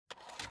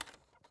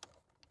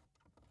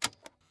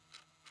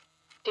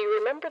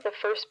remember the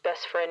first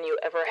best friend you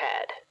ever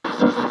had?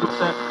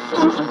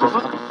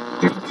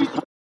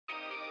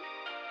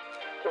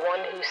 The one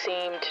who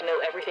seemed to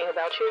know everything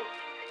about you?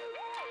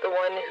 The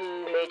one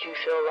who made you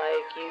feel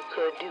like you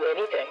could do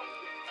anything?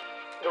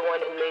 The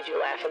one who made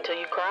you laugh until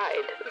you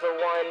cried? The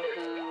one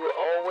who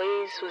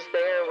always was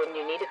there when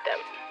you needed them?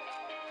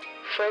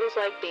 Friends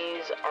like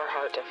these are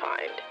hard to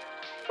find,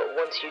 but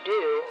once you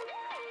do,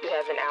 you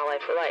have an ally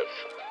for life.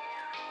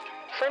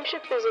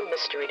 Friendship is a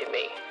mystery to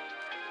me.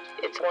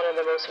 It's one of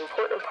the most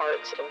important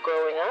parts of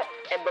growing up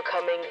and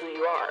becoming who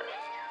you are.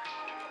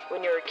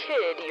 When you're a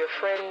kid, your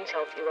friends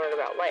help you learn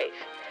about life.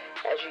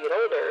 As you get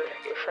older,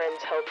 your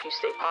friends help you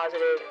stay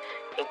positive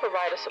and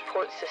provide a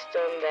support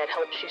system that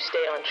helps you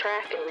stay on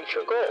track and reach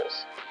your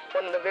goals.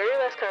 One of the very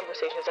last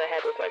conversations I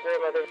had with my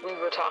grandmother, we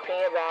were talking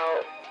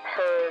about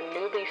her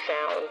newly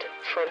found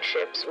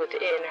friendships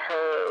within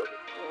her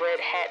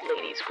Red Hat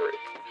Ladies group.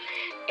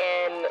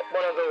 And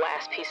one of the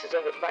last pieces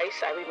of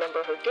advice I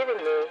remember her giving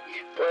me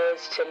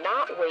was to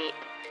not wait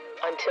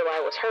until I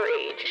was her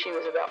age. She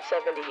was about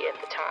 70 at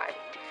the time.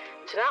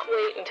 To not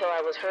wait until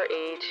I was her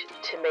age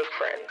to make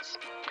friends.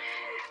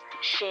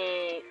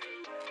 She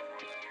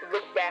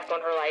looked back on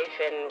her life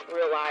and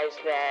realized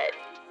that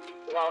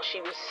while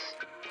she was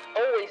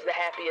always the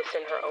happiest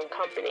in her own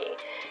company,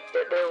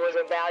 that there was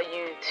a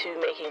value to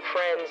making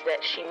friends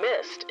that she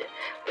missed.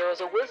 There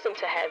was a wisdom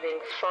to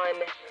having fun,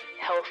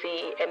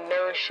 healthy, and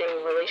nourishing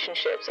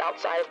relationships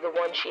outside of the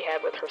one she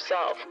had with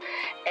herself.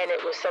 And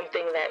it was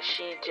something that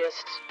she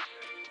just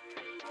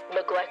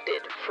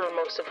neglected for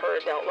most of her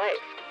adult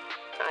life.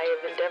 I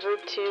have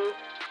endeavored to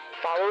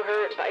follow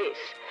her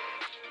advice,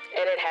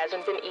 and it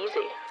hasn't been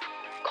easy.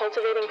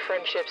 Cultivating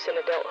friendships in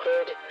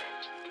adulthood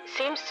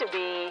seems to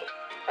be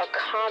a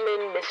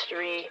common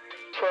mystery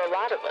for a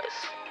lot of us.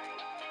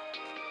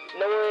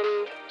 No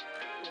one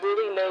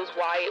really knows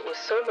why it was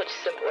so much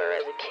simpler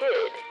as a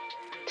kid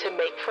to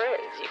make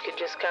friends. You could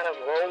just kind of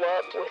roll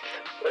up with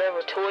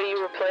whatever toy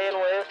you were playing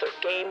with or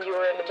game you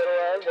were in the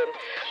middle of, and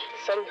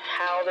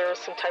somehow there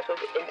was some type of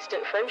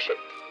instant friendship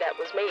that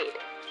was made.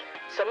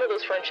 Some of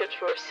those friendships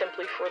were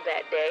simply for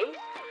that day.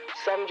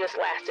 Some just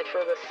lasted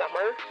for the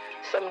summer.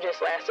 Some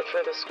just lasted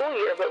for the school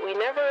year, but we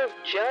never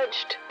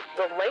judged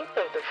the length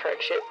of the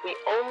friendship. We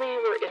only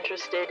were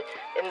interested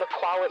in the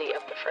quality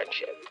of the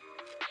friendship.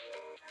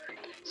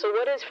 So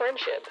what is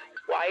friendship?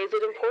 Why is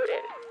it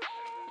important?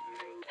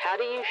 How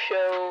do you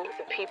show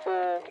the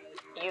people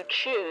you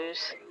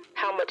choose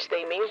how much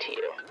they mean to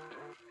you?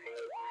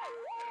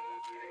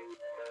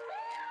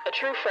 A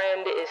true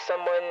friend is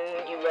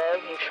someone you love,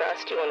 you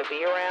trust, you want to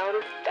be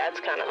around. That's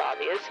kind of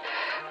obvious.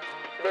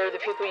 They're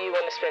the people you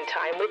want to spend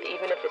time with,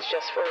 even if it's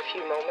just for a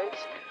few moments.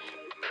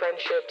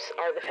 Friendships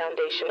are the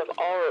foundation of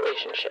all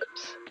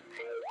relationships.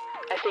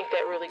 I think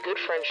that really good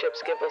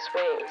friendships give us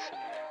wings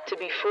to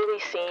be fully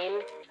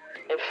seen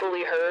and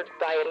fully heard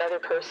by another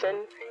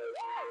person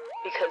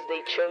because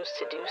they chose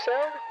to do so.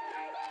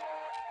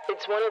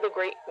 It's one of the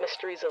great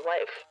mysteries of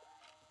life.